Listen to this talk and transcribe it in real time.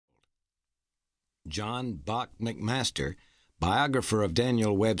John Bach McMaster, biographer of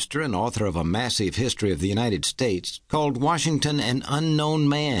Daniel Webster and author of a massive history of the United States, called Washington an unknown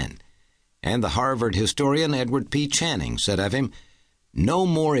man. And the Harvard historian Edward P. Channing said of him, "No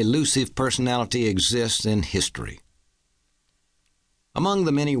more elusive personality exists in history." Among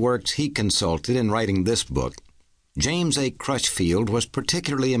the many works he consulted in writing this book, James A. Crutchfield was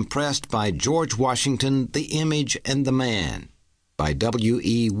particularly impressed by George Washington, the Image and the Man, by W.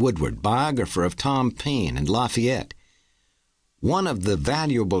 E. Woodward, biographer of Tom Paine and Lafayette. One of the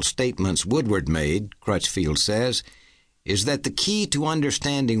valuable statements Woodward made, Crutchfield says, is that the key to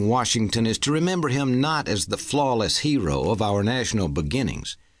understanding Washington is to remember him not as the flawless hero of our national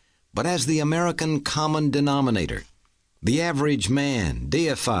beginnings, but as the American common denominator, the average man,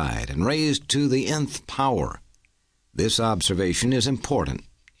 deified and raised to the nth power. This observation is important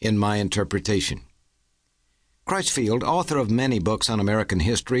in my interpretation. Crutchfield, author of many books on American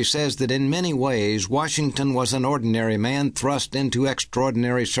history, says that in many ways Washington was an ordinary man thrust into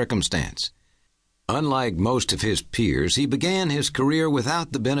extraordinary circumstance. Unlike most of his peers, he began his career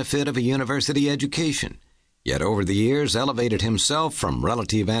without the benefit of a university education, yet over the years elevated himself from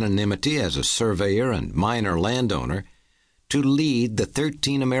relative anonymity as a surveyor and minor landowner to lead the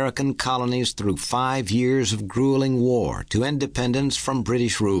 13 American colonies through 5 years of grueling war to independence from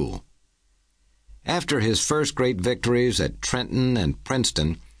British rule. After his first great victories at Trenton and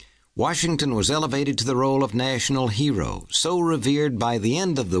Princeton, Washington was elevated to the role of national hero, so revered by the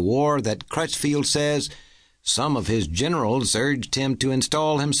end of the war that Crutchfield says some of his generals urged him to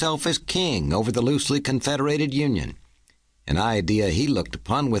install himself as king over the loosely confederated Union, an idea he looked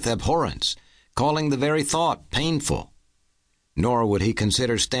upon with abhorrence, calling the very thought painful. Nor would he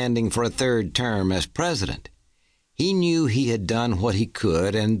consider standing for a third term as president. He knew he had done what he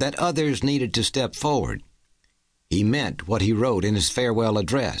could and that others needed to step forward. He meant what he wrote in his farewell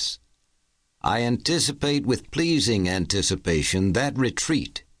address. "I anticipate with pleasing anticipation that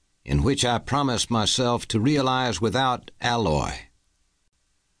retreat in which I promised myself to realize without alloy."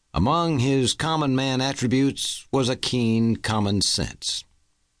 Among his common man attributes was a keen common sense.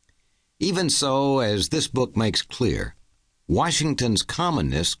 Even so, as this book makes clear, Washington's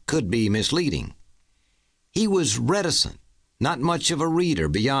commonness could be misleading. He was reticent, not much of a reader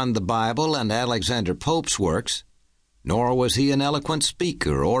beyond the Bible and Alexander Pope's works, nor was he an eloquent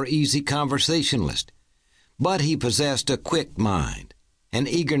speaker or easy conversationalist, but he possessed a quick mind, an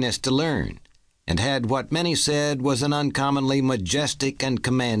eagerness to learn, and had what many said was an uncommonly majestic and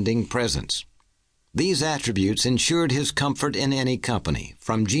commanding presence. These attributes ensured his comfort in any company,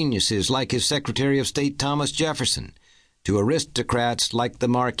 from geniuses like his Secretary of State Thomas Jefferson to aristocrats like the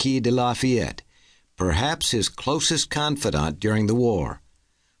Marquis de Lafayette, perhaps his closest confidant during the war,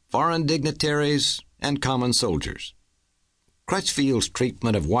 foreign dignitaries, and common soldiers. Crutchfield's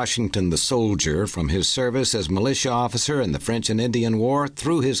treatment of Washington the soldier, from his service as militia officer in the French and Indian War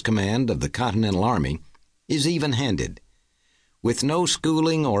through his command of the Continental Army, is even-handed. With no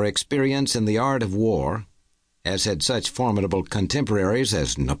schooling or experience in the art of war, as had such formidable contemporaries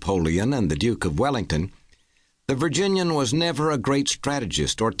as Napoleon and the Duke of Wellington, the Virginian was never a great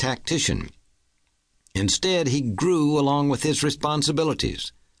strategist or tactician. Instead, he grew along with his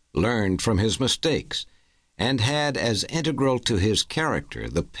responsibilities, learned from his mistakes, and had as integral to his character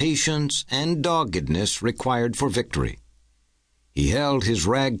the patience and doggedness required for victory. He held his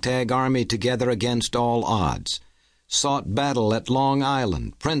ragtag army together against all odds, sought battle at Long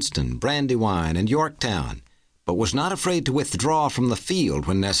Island, Princeton, Brandywine, and Yorktown, but was not afraid to withdraw from the field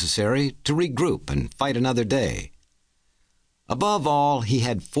when necessary to regroup and fight another day. Above all, he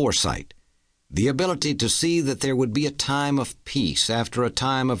had foresight, the ability to see that there would be a time of peace after a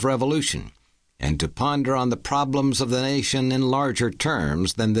time of revolution, and to ponder on the problems of the nation in larger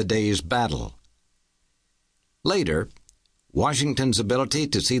terms than the day's battle. Later, Washington's ability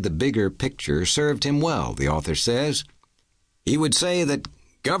to see the bigger picture served him well, the author says. He would say that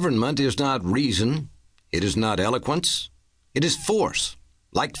government is not reason, it is not eloquence, it is force.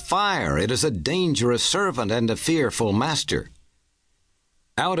 Like fire, it is a dangerous servant and a fearful master.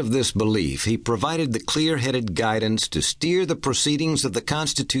 Out of this belief, he provided the clear-headed guidance to steer the proceedings of the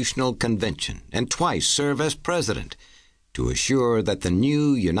Constitutional Convention and twice serve as president, to assure that the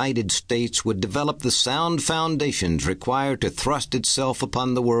new United States would develop the sound foundations required to thrust itself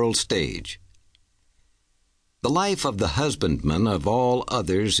upon the world stage. "The life of the husbandman of all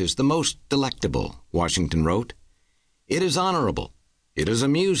others is the most delectable," Washington wrote. "It is honorable, it is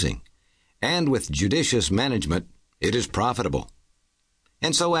amusing, and with judicious management, it is profitable."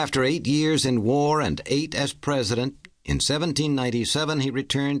 And so after 8 years in war and 8 as president, in 1797 he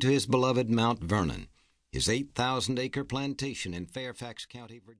returned to his beloved Mount Vernon, his 8,000-acre plantation in Fairfax County, Virginia.